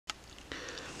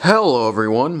Hello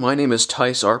everyone, my name is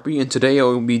Tice Arpey, and today I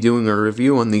will be doing a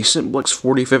review on the Simplex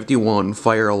 4051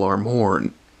 fire alarm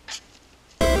horn.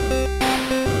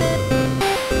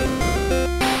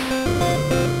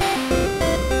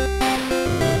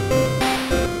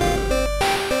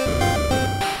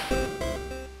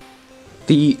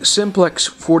 The Simplex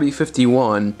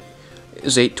 4051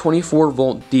 is a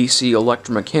 24-volt DC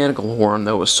electromechanical horn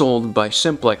that was sold by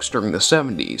Simplex during the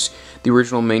 70s. The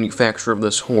original manufacturer of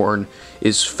this horn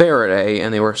is Faraday,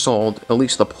 and they were sold, at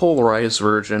least the polarized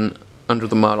version, under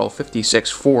the model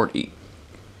 5640.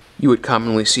 You would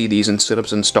commonly see these in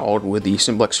setups installed with the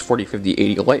Simplex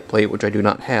 405080 light plate, which I do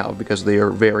not have because they are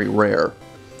very rare.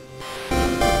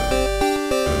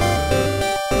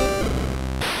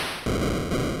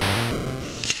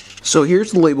 So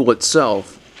here's the label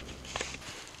itself.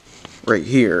 Right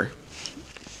here,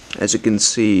 as you can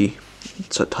see,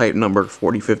 it's a type number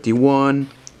 4051.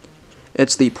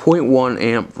 It's the 0.1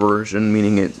 amp version,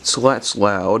 meaning it's less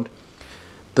loud.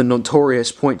 The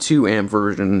notorious 0.2 amp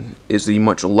version is the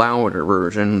much louder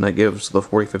version that gives the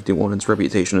 4051 its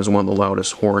reputation as one of the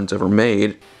loudest horns ever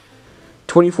made.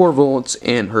 24 volts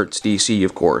and Hertz DC,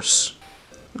 of course.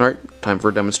 Alright, time for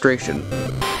a demonstration.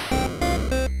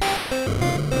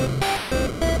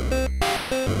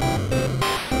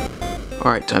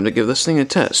 Alright, time to give this thing a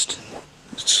test.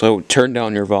 So turn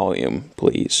down your volume,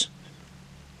 please.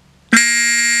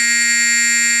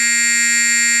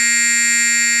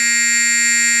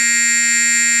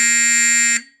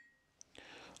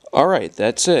 Alright,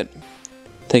 that's it.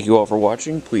 Thank you all for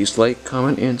watching. Please like,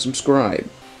 comment, and subscribe.